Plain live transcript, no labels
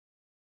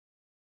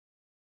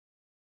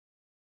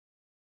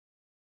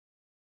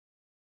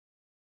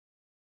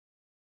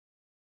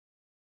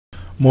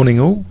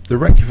Morning all, the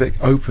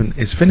Reykjavik Open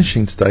is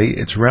finishing today.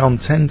 It's round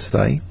 10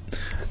 today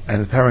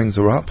and the pairings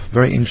are up,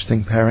 very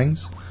interesting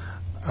pairings.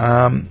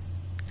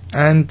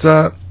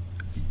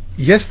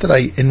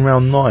 Yesterday in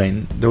round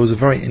 9 there was a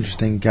very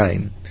interesting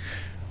game.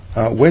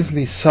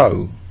 Wesley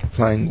So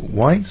playing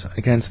white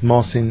against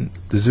Marcin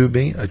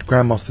Dziuba at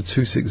Grandmaster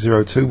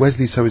 2602.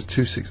 Wesley So is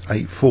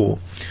 2684.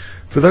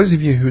 For those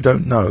of you who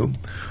don't know,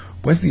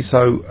 Wesley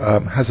So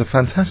has a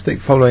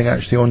fantastic following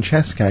actually on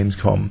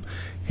chessgames.com.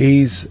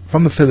 He's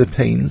from the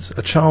Philippines,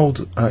 a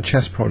child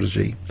chess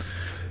prodigy.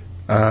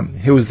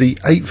 He was the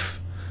 8th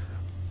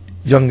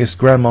youngest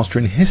grandmaster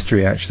in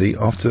history actually,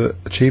 after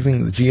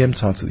achieving the GM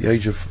title at the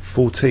age of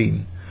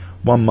 14,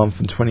 1 month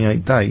and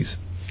 28 days.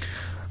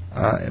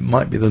 It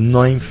might be the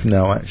 9th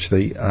now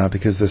actually,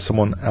 because there's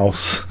someone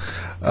else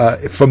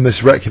from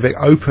this Reykjavik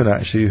Open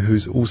actually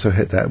who's also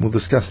hit that, and we'll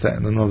discuss that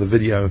in another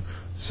video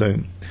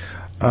soon.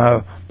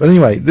 But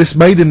anyway, this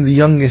made him the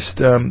youngest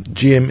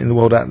GM in the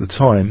world at the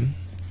time.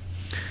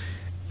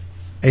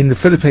 In the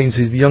Philippines,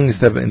 he's the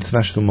youngest ever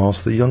international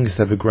master, the youngest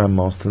ever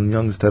grandmaster, and the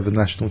youngest ever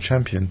national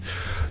champion.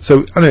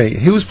 So anyway,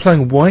 he was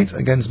playing white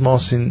against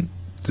Marcin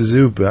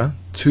Dziuba,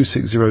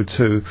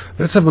 2602.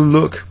 Let's have a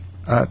look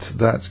at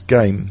that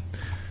game.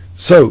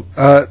 So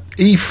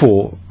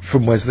e4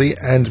 from Wesley,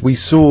 and we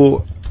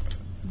saw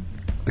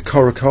the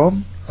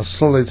Caro-Kann, a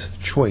solid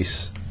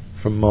choice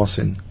from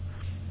Marcin.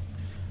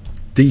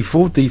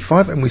 d4,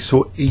 d5, and we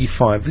saw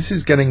e5. This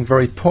is getting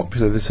very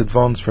popular, this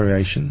advanced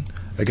variation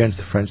against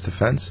the French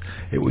defence.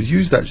 It was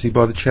used actually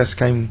by the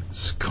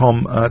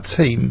chessgames.com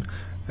team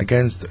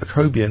against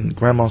Akobian,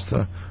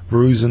 Grandmaster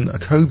Varuzan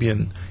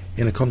Akobian,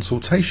 in a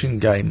consultation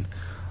game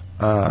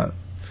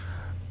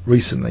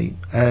recently,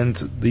 and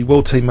the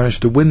world team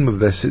managed to win with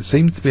this. It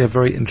seems to be a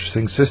very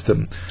interesting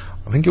system.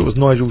 I think it was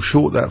Nigel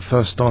Short that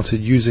first started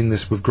using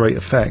this with great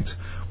effect,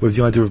 with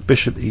the idea of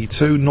bishop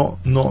e2,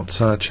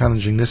 not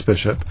challenging this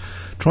bishop,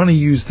 trying to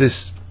use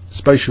this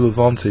spatial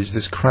advantage,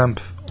 this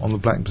cramp on the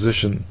black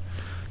position,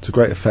 to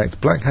great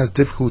effect. Black has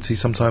difficulty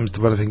sometimes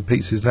developing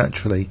pieces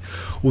naturally,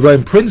 although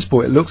in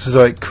principle it looks as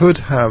though it could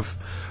have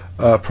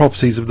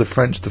properties of the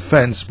French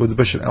defence with the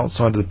bishop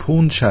outside of the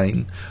pawn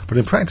chain, but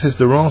in practice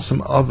there are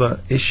some other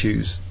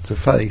issues to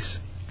face.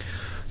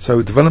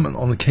 So development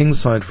on the king's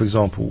side, for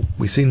example,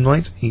 we see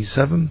knight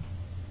e7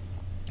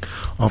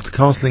 after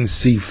castling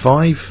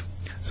c5,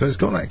 so it's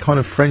got that kind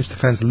of French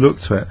defence look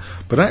to it,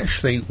 but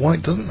actually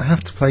white doesn't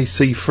have to play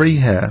c3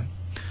 here.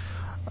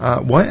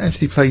 White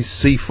actually plays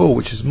c4,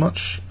 which is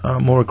much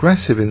more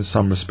aggressive in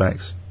some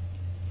respects.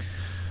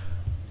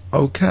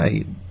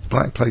 Okay,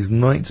 black plays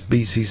knight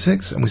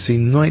bc6, and we see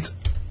knight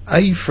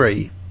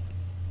a3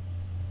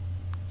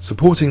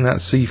 supporting that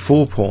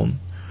c4 pawn,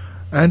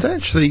 and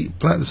actually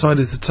black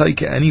decided to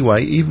take it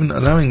anyway, even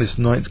allowing this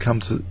knight to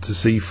come to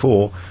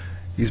c4.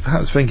 He's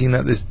perhaps thinking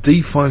that this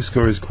d5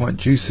 score is quite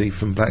juicy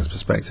from black's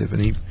perspective,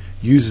 and he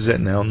uses it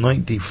now.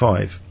 Knight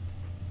d5.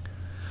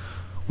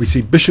 We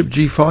see bishop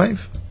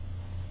g5,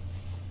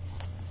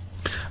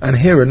 and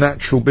here a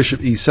natural bishop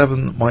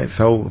e7 might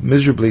fall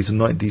miserably to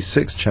knight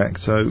d6 check,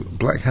 so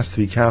black has to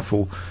be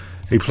careful.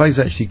 He plays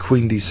actually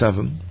queen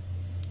d7.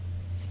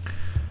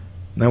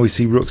 Now we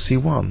see rook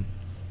c1.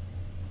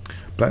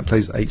 Black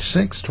plays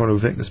h6, trying to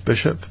evict this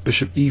bishop.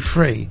 Bishop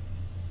e3.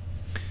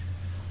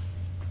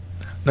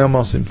 Now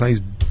Marcin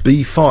plays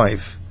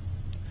b5.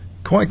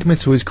 Quite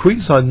committal. His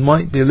queenside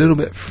might be a little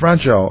bit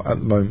fragile at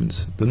the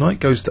moment. The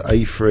knight goes to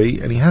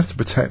a3, and he has to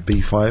protect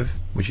b5,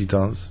 which he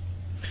does.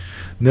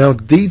 Now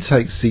d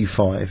takes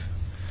c5.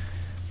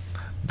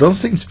 Does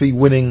seem to be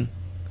winning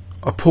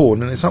a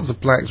pawn, and it's up to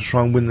black to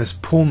try and win this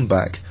pawn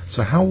back.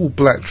 So how will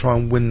black try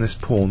and win this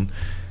pawn?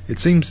 It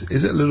seems,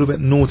 is it a little bit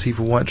naughty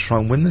for white to try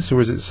and win this,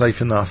 or is it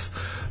safe enough?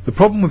 The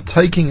problem with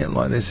taking it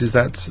like this is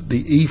that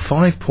the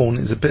e5 pawn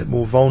is a bit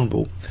more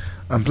vulnerable,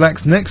 and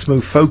black's next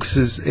move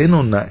focuses in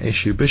on that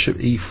issue. Bishop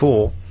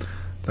e4,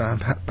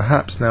 that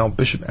perhaps now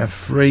bishop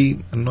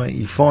f3 and knight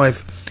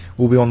e5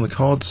 will be on the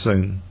card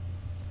soon.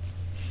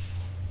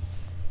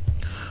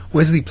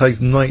 Wesley plays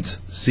knight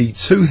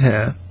c2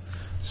 here,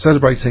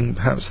 celebrating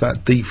perhaps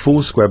that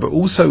d4 square, but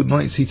also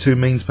knight c2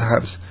 means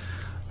perhaps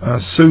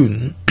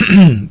soon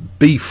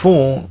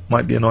b4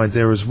 might be an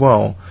idea as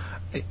well.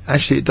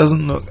 Actually, it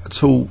doesn't look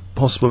at all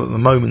possible at the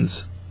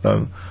moment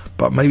though,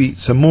 but maybe,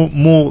 so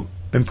more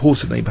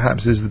importantly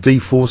perhaps is the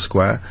d4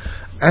 square,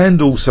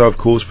 and also of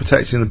course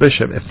protecting the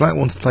bishop if black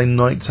wants to play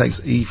knight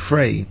takes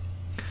e3,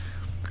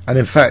 and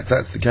in fact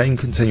that's the game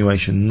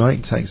continuation.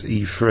 Knight takes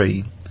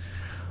e3,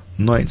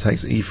 knight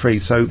takes e3,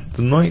 so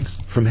the knight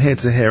from here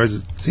to here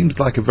seems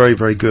like a very,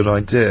 very good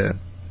idea.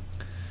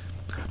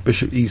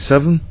 Bishop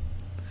e7,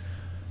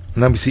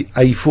 and then we see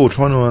a4,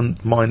 trying to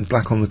undermine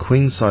black on the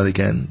queen side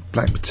again.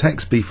 Black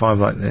protects b5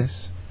 like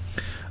this,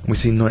 and we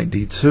see knight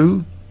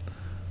d2,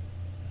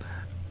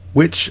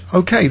 which,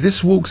 okay,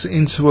 this walks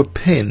into a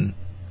pin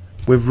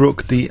with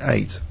rook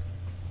d8.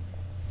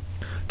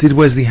 Did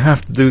Wesley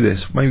have to do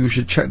this? Maybe we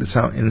should check this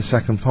out in the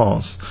second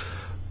pass.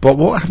 But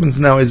what happens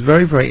now is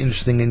very, very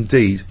interesting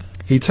indeed.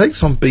 He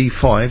takes on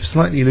b5,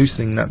 slightly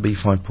loosening that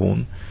b5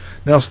 pawn.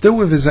 Now still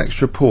with his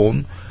extra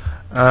pawn,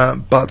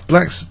 but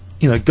black's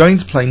going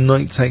to play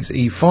knight takes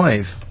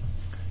e5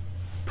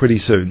 pretty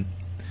soon.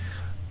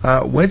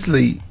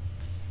 Wesley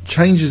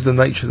changes the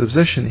nature of the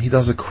position. He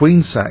does a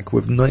queen sack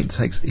with knight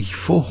takes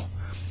e4.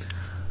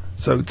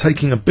 So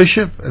taking a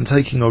bishop and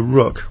taking a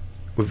rook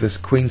with this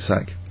queen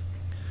sack.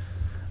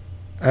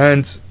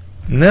 And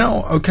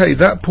now, okay,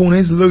 that pawn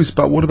is loose,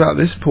 but what about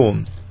this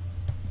pawn?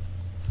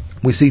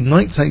 We see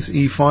knight takes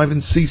e5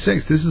 and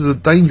c6. This is a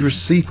dangerous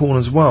c pawn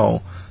as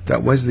well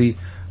that Wesley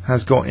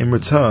has got in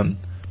return.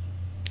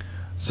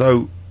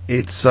 So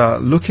it's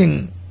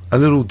looking a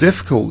little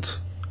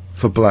difficult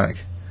for black.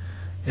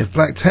 If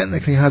black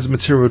technically has a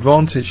material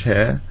advantage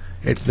here,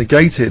 it's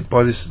negated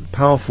by this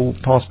powerful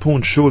passed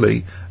pawn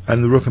surely,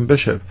 and the rook and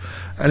bishop.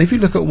 And if you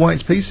look at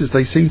white's pieces,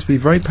 they seem to be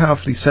very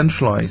powerfully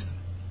centralized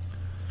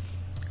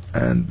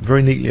and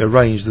very neatly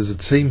arranged as a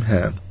team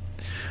here.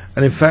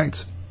 And in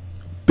fact,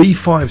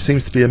 b5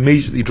 seems to be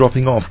immediately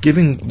dropping off,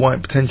 giving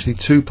white potentially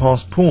two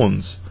passed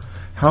pawns.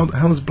 How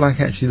does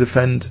black actually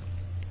defend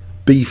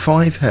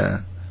b5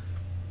 here?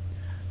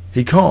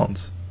 He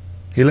can't.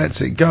 He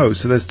lets it go,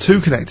 so there's two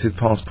connected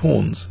passed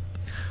pawns.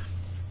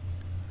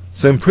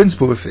 So in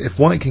principle, if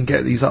white can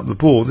get these up the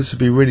board, this would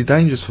be really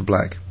dangerous for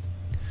black.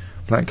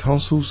 Black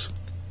castles,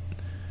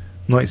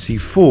 knight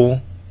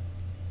c4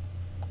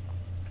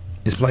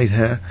 is played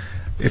here.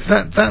 If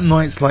that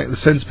knight's like the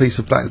centerpiece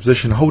of black's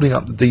position, holding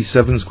up the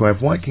d7 square,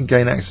 if white can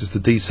gain access to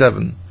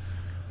d7,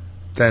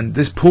 then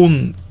this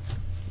pawn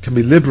can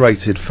be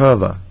liberated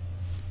further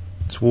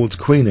towards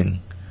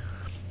queening.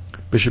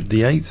 Bishop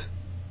d8.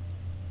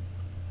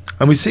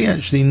 And we see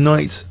actually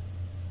knight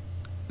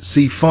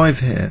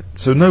c5 here,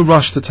 so no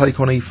rush to take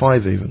on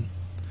e5 even.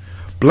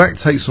 Black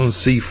takes on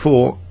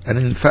c4, and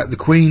in fact the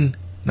queen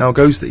now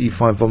goes to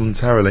e5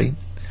 voluntarily.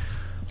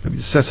 Maybe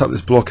to set up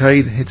this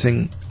blockade,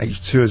 hitting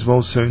h2 as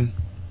well soon.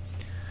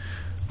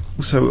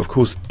 Also, of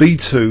course,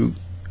 b2,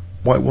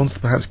 white wants to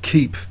perhaps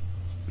keep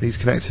these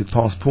connected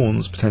passed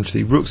pawns,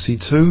 potentially. Rook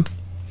c2,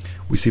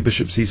 we see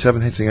bishop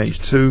c7 hitting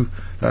h2,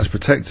 that's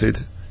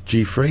protected.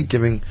 g3,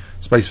 giving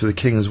space for the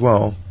king as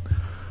well.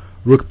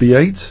 Rook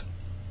b8,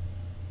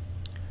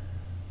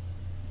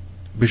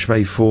 bishop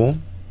a4,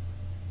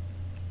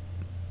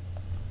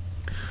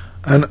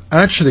 and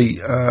actually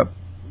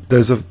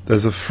there's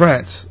a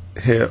threat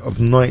here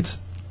of knight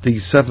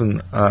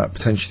d7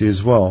 potentially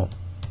as well.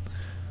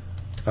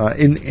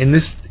 In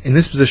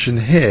this position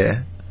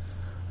here,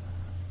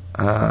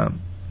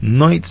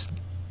 knight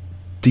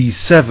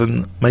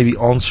d7 may be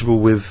answerable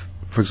with,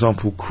 for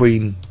example,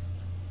 queen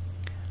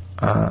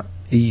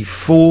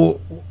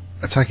e4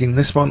 attacking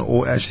this one,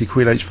 or actually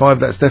queen h5.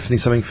 That's definitely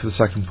something for the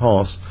second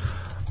pass.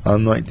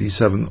 Knight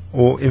d7,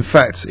 or in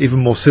fact even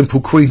more simple,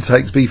 queen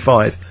takes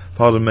b5.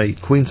 Pardon me,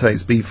 queen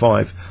takes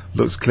b5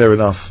 looks clear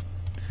enough.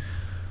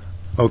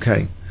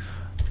 Okay,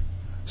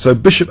 so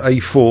bishop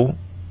a4.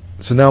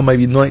 So now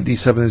maybe knight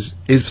d7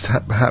 is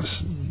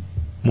perhaps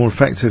more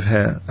effective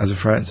here as a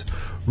threat.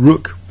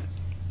 Rook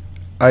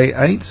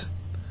a8,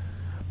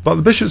 but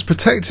the bishop's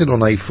protected on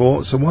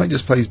a4, so white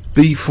just plays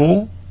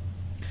b4,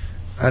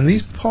 and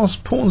these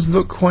passed pawns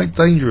look quite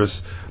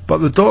dangerous. But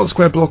the dark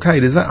square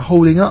blockade, is that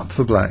holding up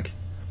for black?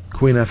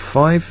 Queen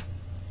f5,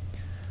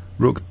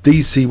 rook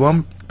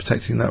dc1,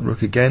 protecting that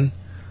rook again.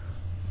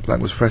 Black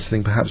was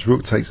threatening perhaps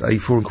rook takes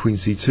a4 and queen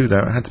c2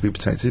 there. It had to be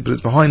protected, but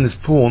it's behind this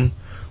pawn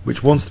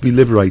which wants to be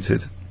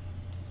liberated.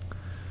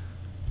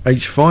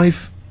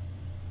 h5,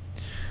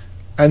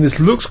 and this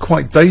looks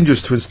quite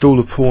dangerous to install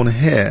a pawn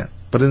here,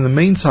 but in the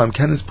meantime,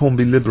 can this pawn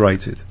be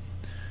liberated?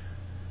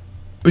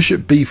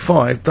 Bishop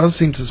b5 does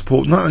seem to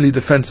support not only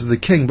defense of the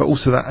king, but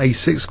also that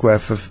a6 square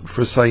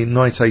for say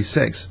knight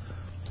a6.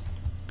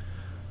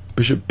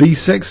 Bishop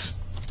b6,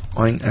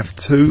 eyeing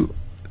f2,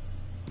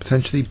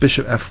 potentially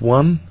bishop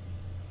f1,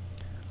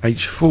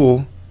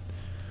 h4.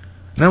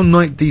 Now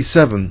knight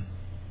d7.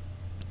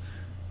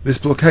 This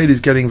blockade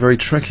is getting very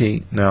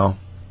tricky now.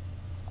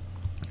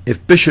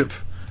 If bishop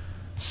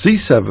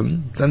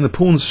c7, then the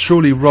pawns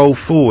surely roll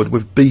forward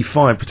with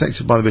b5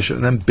 protected by the bishop,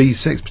 and then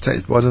b6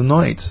 protected by the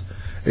knight.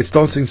 It's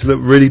starting to look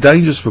really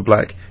dangerous for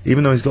black,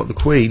 even though he's got the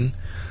queen.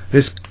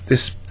 This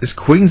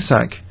queen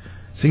sack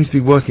seems to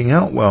be working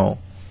out well.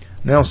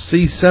 Now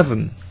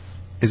c7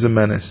 is a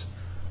menace.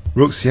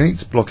 Rook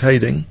c8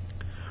 blockading.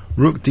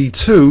 Rook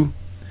d2,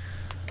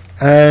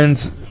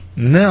 and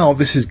now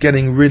this is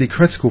getting really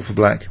critical for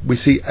black. We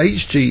see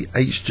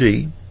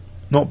hg,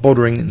 not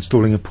bothering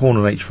installing a pawn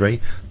on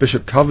h3.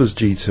 Bishop covers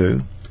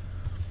g2.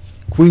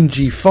 Queen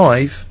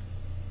g5.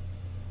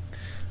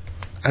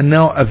 And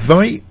now a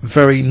very,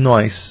 very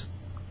nice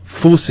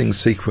forcing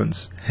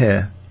sequence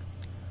here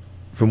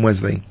from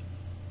Wesley.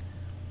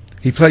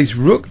 He plays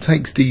rook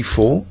takes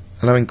d4,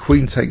 allowing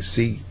queen takes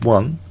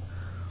c1.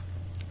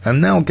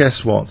 And now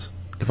guess what?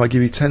 If I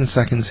give you 10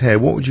 seconds here,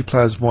 what would you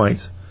play as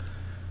white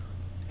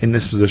in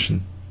this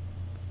position?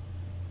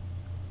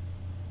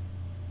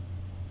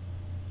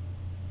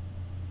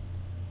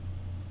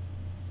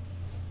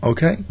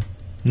 Okay,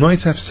 knight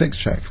f6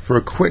 check for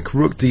a quick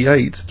rook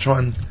d8 to try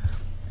and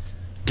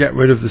get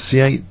rid of the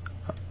c8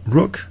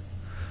 rook.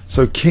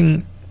 So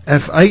king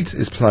f8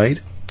 is played,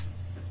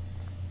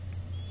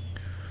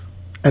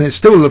 and it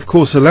still of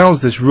course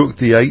allows this rook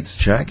d8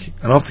 check,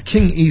 and after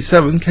king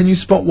e7, can you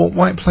spot what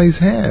white plays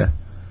here?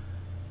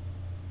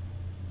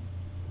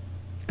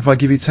 If I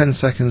give you 10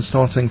 seconds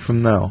starting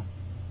from now.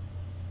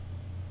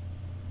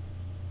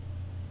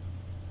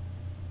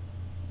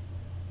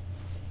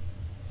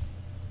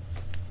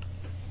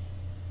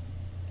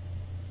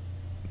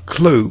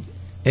 Clue,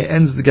 it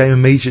ends the game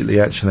immediately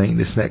actually,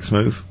 this next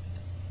move.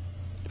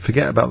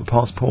 Forget about the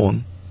passed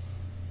pawn.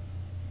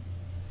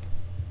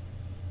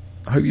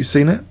 I hope you've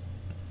seen it.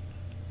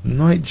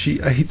 Knight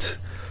g8,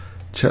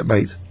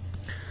 checkmate.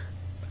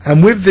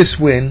 And with this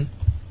win,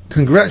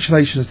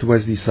 congratulations to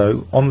Wesley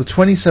So. On the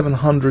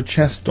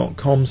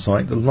 2700chess.com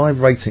site, the live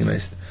rating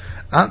list,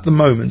 at the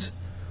moment,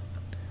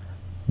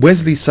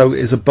 Wesley So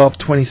is above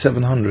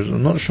 2700.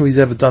 I'm not sure he's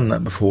ever done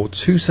that before.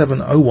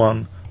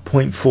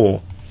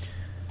 2701.4.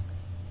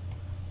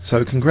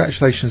 So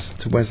congratulations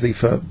to Wesley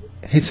for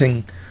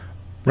hitting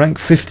rank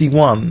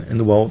 51 in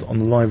the world on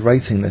the live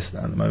rating list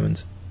at the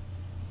moment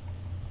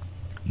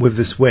with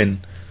this win.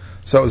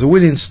 So it was a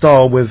win in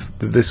style with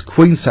this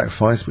queen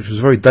sacrifice, which was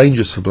very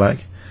dangerous for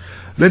black.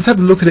 Let's have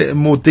a look at it in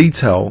more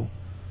detail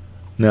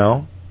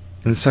now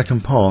in the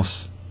second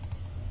pass.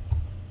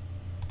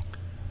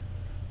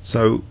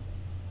 So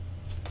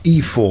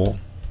e4,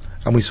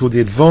 and we saw the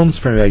advanced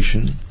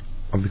variation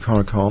of the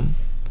Caro-Kann,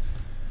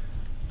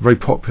 very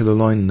popular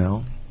line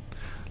now.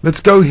 Let's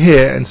go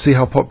here and see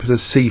how popular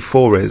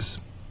c4 is.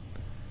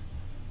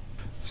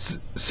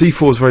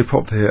 c4 is very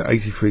popular here,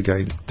 83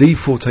 games.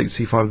 d4 takes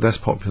c5, less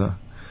popular.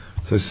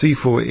 So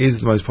c4 is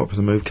the most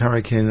popular move.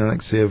 Caro-Kann and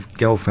Nxc4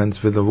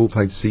 Nd5 have all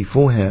played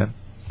c4 here.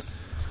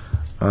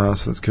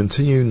 So let's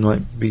continue.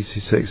 Knight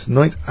bc6.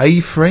 Knight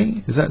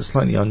a3, is that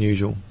slightly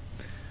unusual?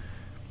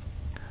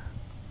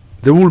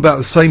 They're all about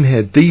the same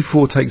here.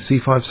 d4 takes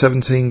c5,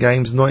 17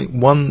 games. Knight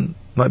b1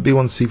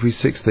 c3,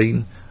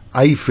 16.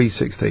 a3,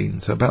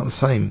 16. So about the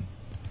same.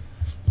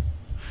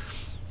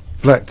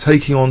 Black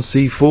taking on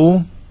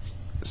c4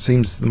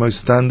 seems the most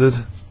standard.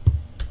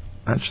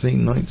 Actually,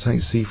 knight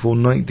takes c4,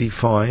 knight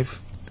d5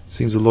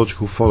 seems a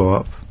logical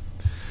follow-up.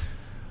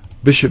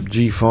 Bishop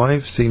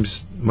g5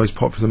 seems the most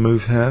popular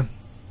move here.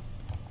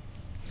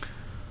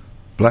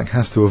 Black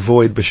has to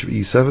avoid bishop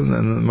e7,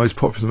 and the most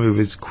popular move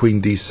is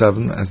queen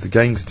d7 as the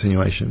game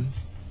continuation.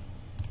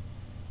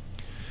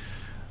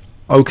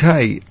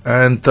 Okay,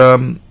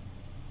 and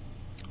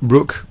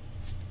rook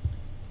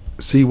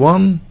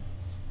c1,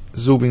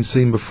 this has all been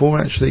seen before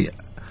actually.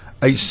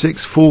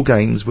 h6, 4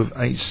 games with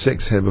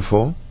h6 here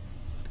before.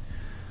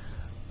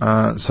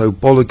 So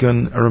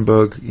Bologun,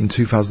 Ehrenberg in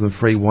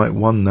 2003, White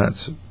won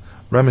that.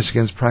 Ramesh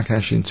against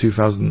Prakash in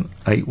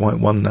 2008, White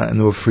won that, and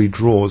there were 3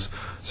 draws.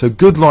 So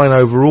good line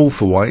overall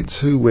for White,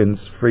 2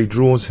 wins, 3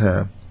 draws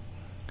here.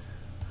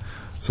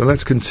 So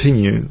let's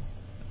continue.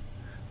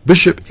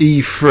 Bishop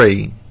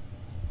e3.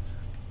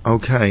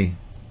 Okay.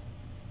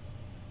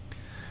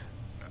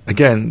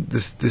 Again,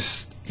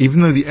 this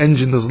even though the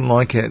engine doesn't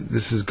like it,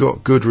 this has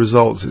got good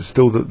results. It's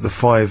still the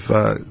 5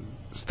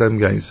 stem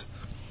games.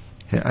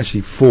 Yeah,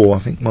 actually 4, I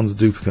think one's a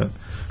duplicate.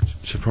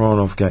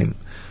 Shapovalov game.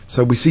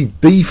 So we see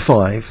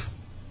b5,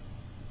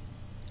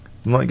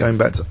 like going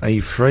back to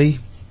a3,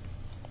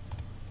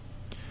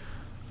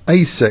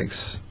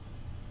 a6,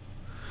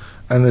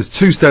 and there's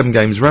 2 stem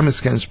games,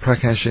 Ramesh against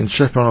Prakash and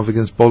Shapovalov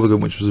against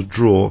Bologun, which was a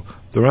draw.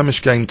 The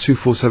Ramesh game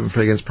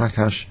 2-4-7-3 against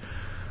Prakash.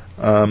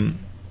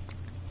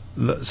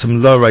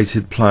 Some low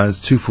rated players,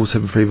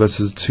 2-4-7-3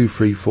 versus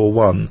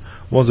 2-3-4-1,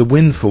 was a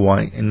win for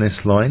White in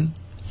this line.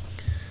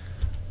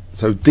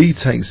 So d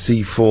takes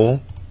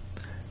c4,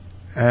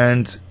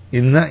 and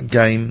in that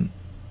game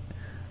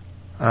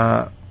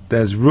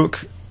there's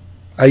rook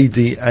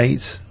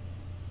ad8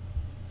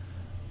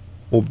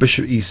 or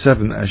bishop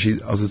e7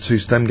 actually as the 2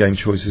 stem game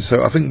choices.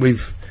 So I think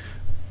we've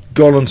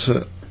gone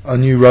onto a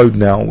new road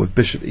now with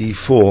bishop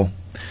e4.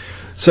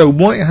 So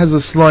White has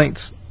a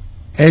slight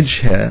edge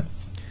here.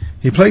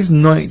 He plays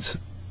knight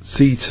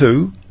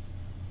c2.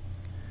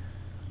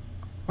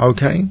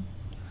 Okay,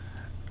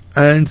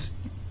 and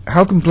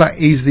how can Black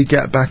easily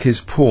get back his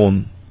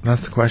pawn?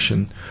 That's the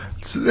question.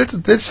 So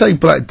let's say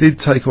Black did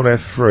take on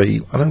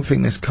f3. I don't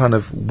think this kind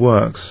of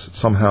works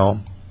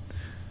somehow.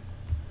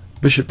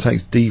 Bishop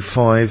takes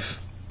d5.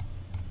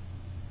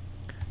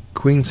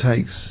 Queen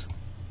takes.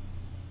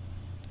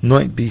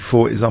 Knight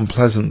b4 is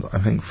unpleasant, I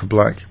think, for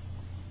Black.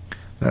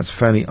 That's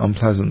fairly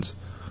unpleasant.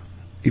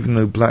 Even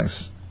though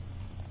Black's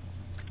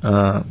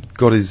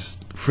got his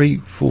 3,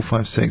 4,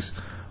 5, 6.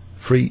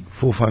 3,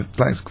 4, 5.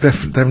 Black's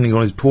definitely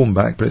got his pawn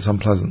back, but it's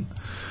unpleasant.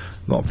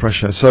 A lot of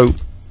pressure. So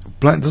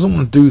Black doesn't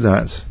want to do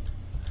that.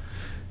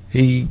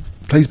 He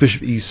plays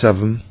bishop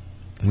e7.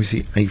 And we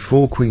see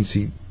a4, queen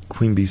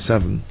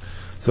b7.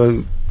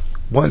 So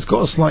White's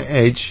got a slight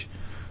edge.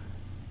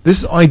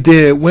 This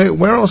idea,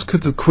 where else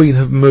could the queen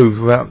have moved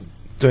without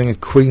doing a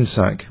queen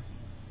sack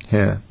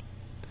here?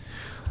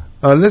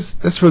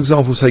 Let's for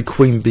example say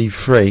queen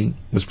b3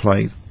 was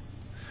played.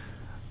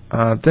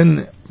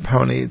 Then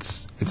apparently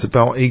it's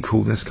about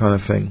equal, this kind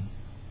of thing.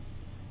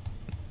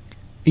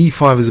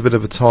 e5 is a bit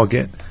of a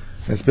target.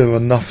 It's a bit of a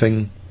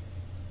nothing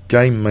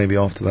game maybe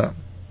after that.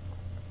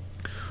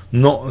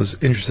 Not as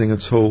interesting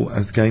at all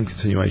as the game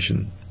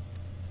continuation.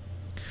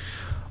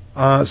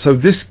 So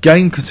this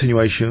game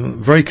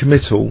continuation, very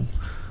committal,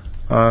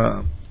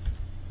 the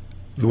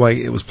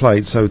way it was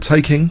played. So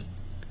taking,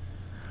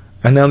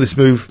 and now this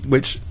move,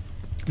 which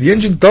the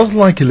engine does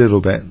like a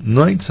little bit.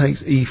 Knight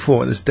takes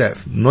e4 at this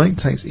depth. Knight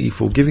takes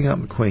e4, giving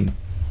up the queen.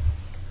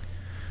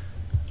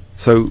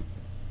 So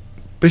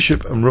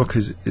bishop and rook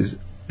is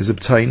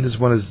obtained, as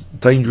well as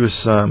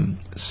dangerous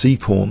c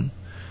pawn.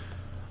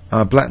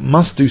 Black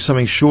must do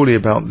something surely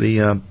about the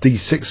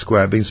d6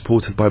 square being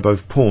supported by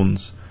both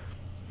pawns,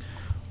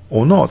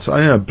 or not. I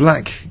don't know.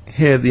 Black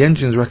here, the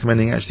engine is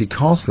recommending actually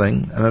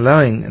castling and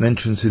allowing an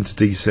entrance into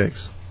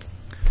d6.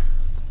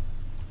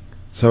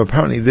 So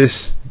apparently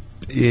this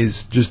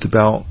is just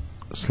about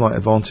a slight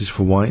advantage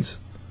for white,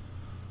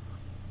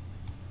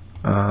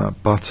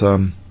 but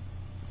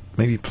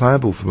maybe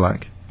playable for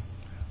black.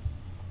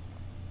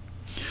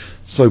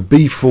 So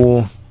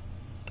b4,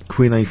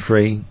 queen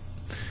a3.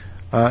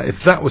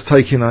 If that was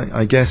taken,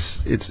 I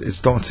guess it's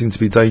starting to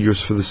be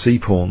dangerous for the c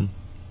pawn.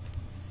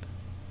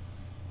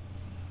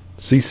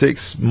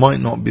 c6 might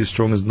not be as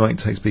strong as knight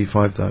takes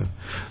b5 though.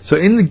 So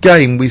in the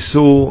game we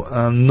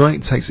saw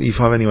knight takes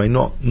e5 anyway,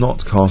 not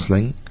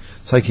castling,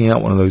 taking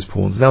out one of those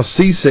pawns. Now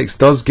c6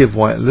 does give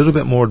white a little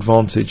bit more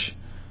advantage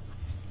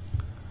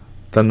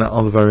than that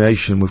other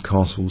variation with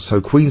castles.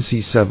 So queen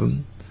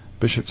c7,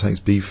 bishop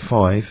takes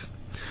b5.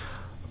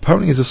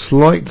 Apparently is a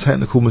slight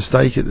technical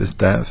mistake at this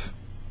depth.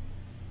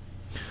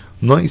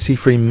 Knight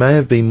c3 may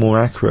have been more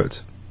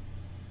accurate,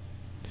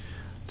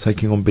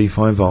 taking on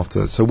b5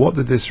 after. So what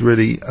did this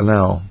really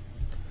allow?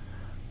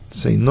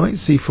 Let's see, knight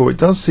c4, it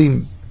does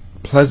seem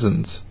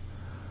pleasant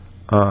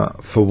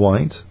for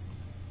white.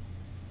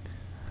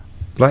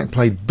 Black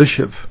played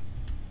bishop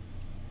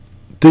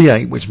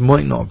d8, which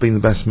might not have been the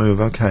best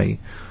move. Okay,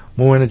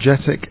 more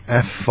energetic,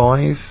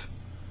 f5.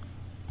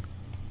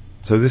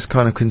 So this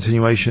kind of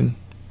continuation.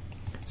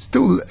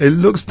 Still, it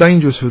looks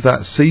dangerous with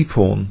that c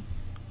pawn.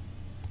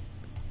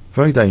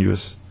 Very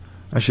dangerous.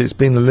 Actually, it's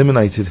been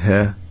eliminated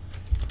here.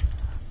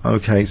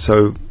 Okay,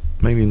 so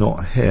maybe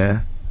not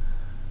here.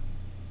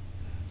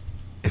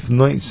 If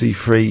knight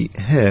c3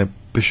 here,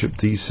 bishop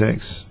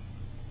d6.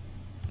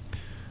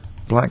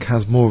 Black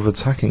has more of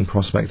attacking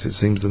prospects, it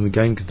seems, than the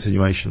game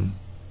continuation.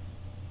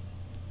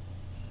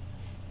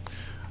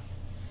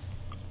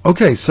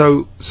 Okay,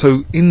 so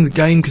in the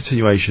game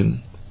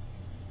continuation,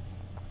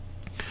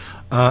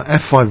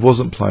 f5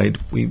 wasn't played.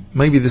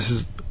 Maybe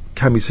this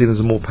can be seen as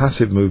a more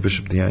passive move,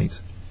 bishop d8.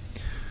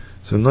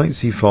 So knight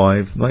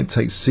c5, knight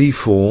takes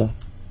c4,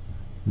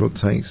 rook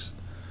takes,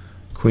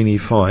 queen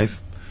e5.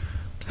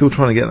 Still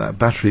trying to get that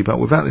battery, but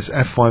without this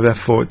f5,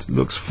 f4, it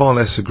looks far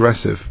less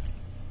aggressive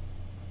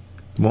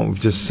than what we've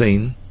just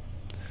seen.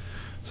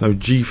 So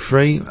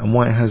g3, and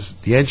white has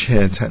the edge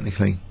here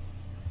technically.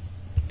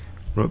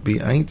 Rook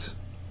b8.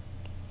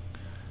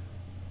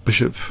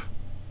 Bishop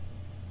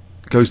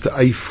goes to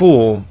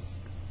a4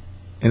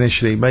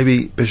 initially.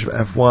 Maybe bishop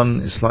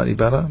f1 is slightly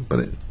better, but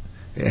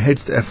it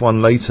heads to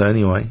f1 later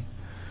anyway.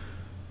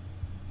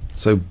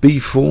 So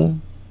b4.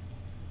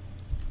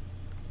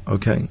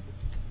 Okay.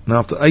 Now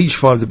after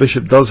h5 the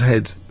bishop does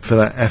head for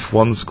that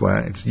f1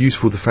 square. It's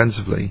useful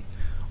defensively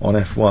on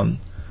f1,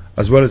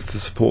 as well as to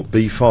support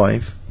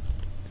b5.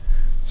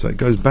 So it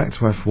goes back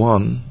to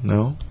f1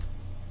 now.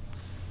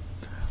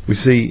 We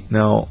see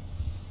now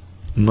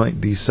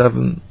knight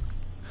d7,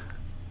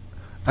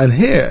 and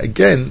here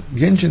again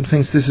the engine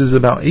thinks this is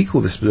about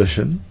equal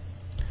disposition,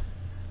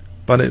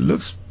 but it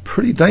looks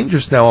pretty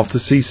dangerous now after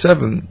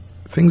c7.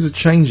 Things are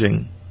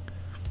changing.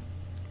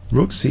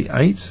 Rook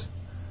c8,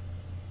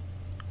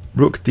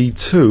 rook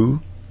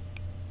d2.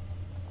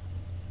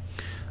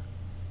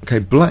 Okay,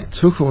 black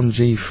took on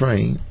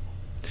g3,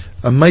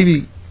 and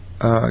maybe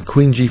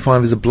queen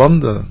g5 is a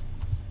blunder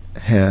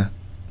here.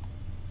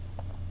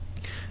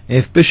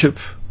 If bishop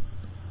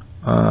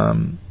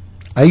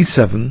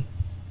a7,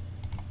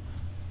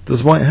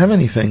 does white have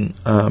anything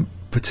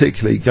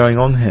particularly going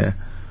on here?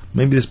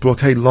 Maybe this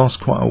blockade lasts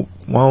quite a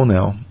while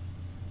now.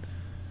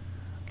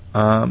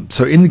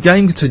 So in the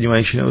game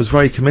continuation it was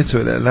very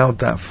committed. It allowed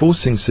that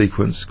forcing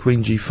sequence,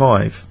 queen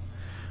g5,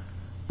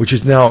 which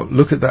is now,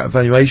 look at that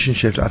evaluation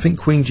shift. I think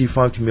queen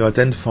g5 can be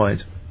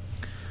identified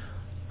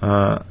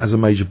as a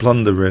major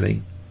blunder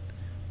really,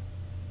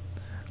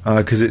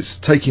 because it's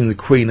taking the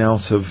queen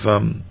out of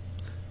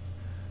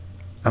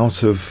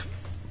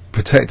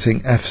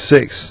protecting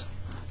f6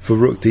 for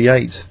rook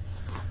d8.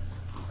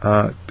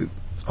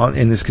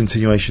 In this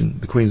continuation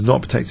the queen's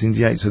not protecting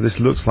d8, so this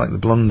looks like the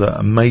blunder,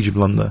 a major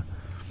blunder.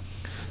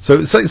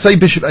 So say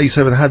bishop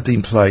a7 had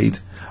been played.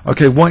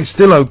 Okay, white's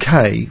still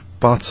okay,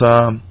 but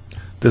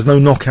there's no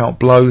knockout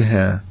blow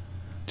here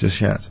just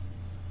yet.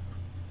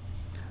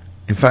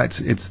 In fact,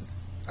 it's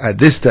at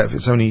this depth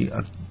it's only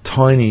a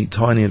tiny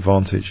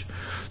advantage.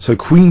 So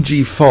queen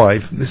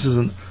g5, this is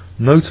a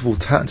notable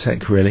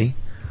tactic really,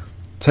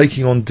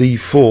 taking on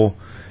d4.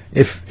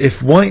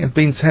 If white had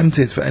been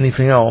tempted for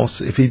anything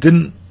else, if he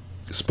didn't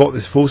spot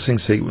this forcing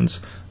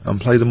sequence and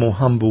played a more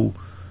humble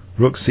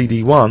rook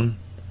cd1,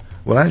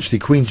 well, actually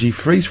queen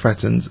g3 is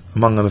threatened,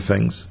 among other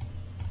things.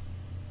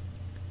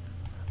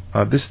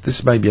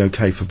 This may be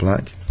okay for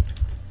black.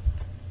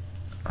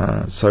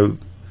 But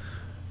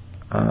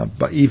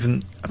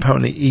even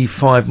apparently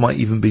e5 might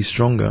even be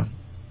stronger.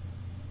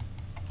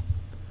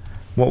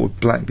 What would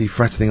black be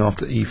threatening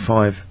after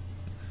e5?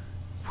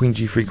 Queen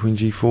g3, queen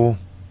g4.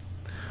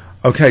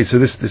 Okay, so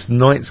this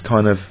knight's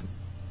kind of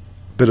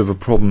a bit of a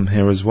problem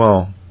here as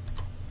well.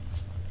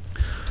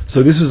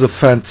 So this was a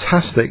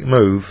fantastic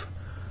move.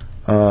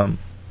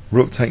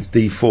 Rook takes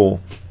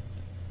d4,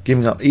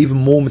 giving up even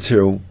more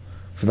material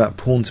for that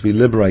pawn to be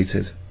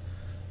liberated.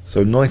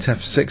 So knight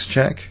f6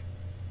 check,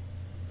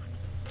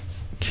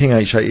 king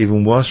h8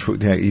 even worse, rook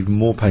d8 even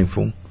more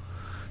painful.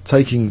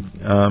 Taking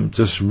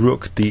just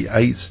rook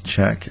d8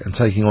 check and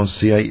taking on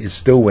c8 is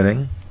still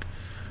winning.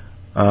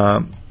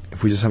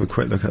 If we just have a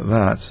quick look at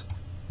that,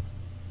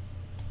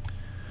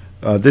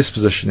 this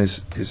position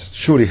is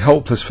surely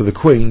helpless for the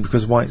queen,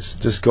 because white's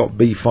just got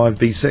b5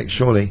 b6,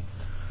 surely.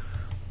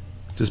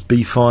 Just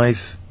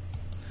b5.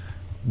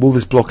 Will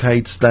this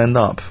blockade stand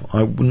up?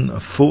 I wouldn't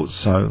have thought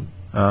so.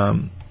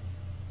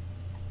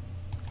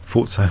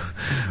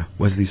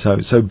 Wesley So.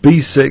 So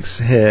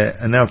b6 here,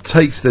 and now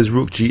takes, there's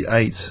rook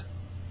g8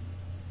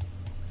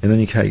 in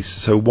any case.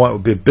 So white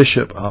would be a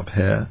bishop up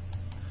here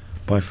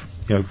by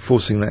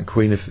forcing that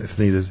queen if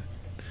needed.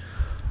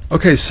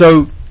 Okay,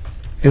 so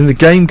in the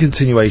game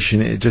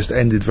continuation, it just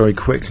ended very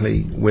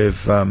quickly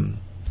with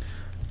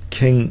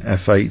king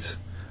f8.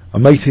 A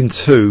mate in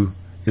 2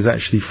 is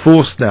actually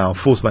forced now,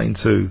 forced mate in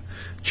 2,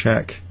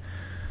 check,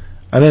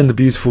 and then the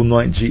beautiful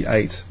knight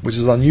g8, which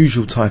is an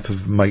unusual type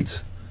of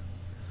mate.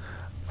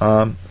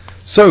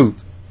 So,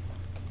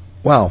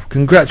 wow,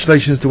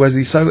 congratulations to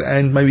Wesley So,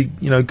 and maybe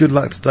good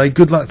luck today.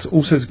 Good luck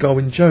also to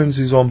Garwin Jones,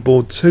 who's on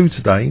board 2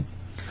 today.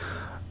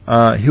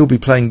 He'll be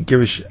playing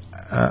Girish,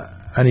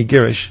 Annie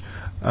Girish.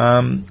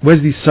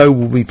 Wesley So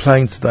will be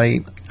playing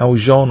today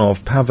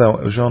Pavel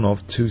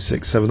Eljanov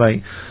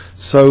 2678.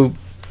 So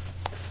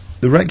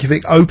the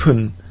Reykjavik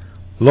Open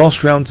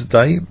last round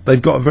today.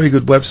 They've got a very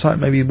good website,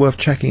 maybe worth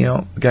checking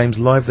out the games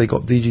live. They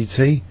got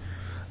DGT,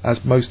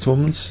 as most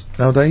tournaments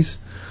nowadays.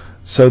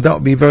 So that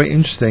would be very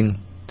interesting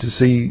to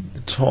see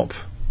the top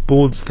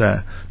boards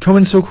there.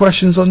 Comments or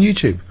questions on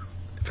YouTube.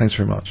 Thanks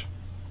very much.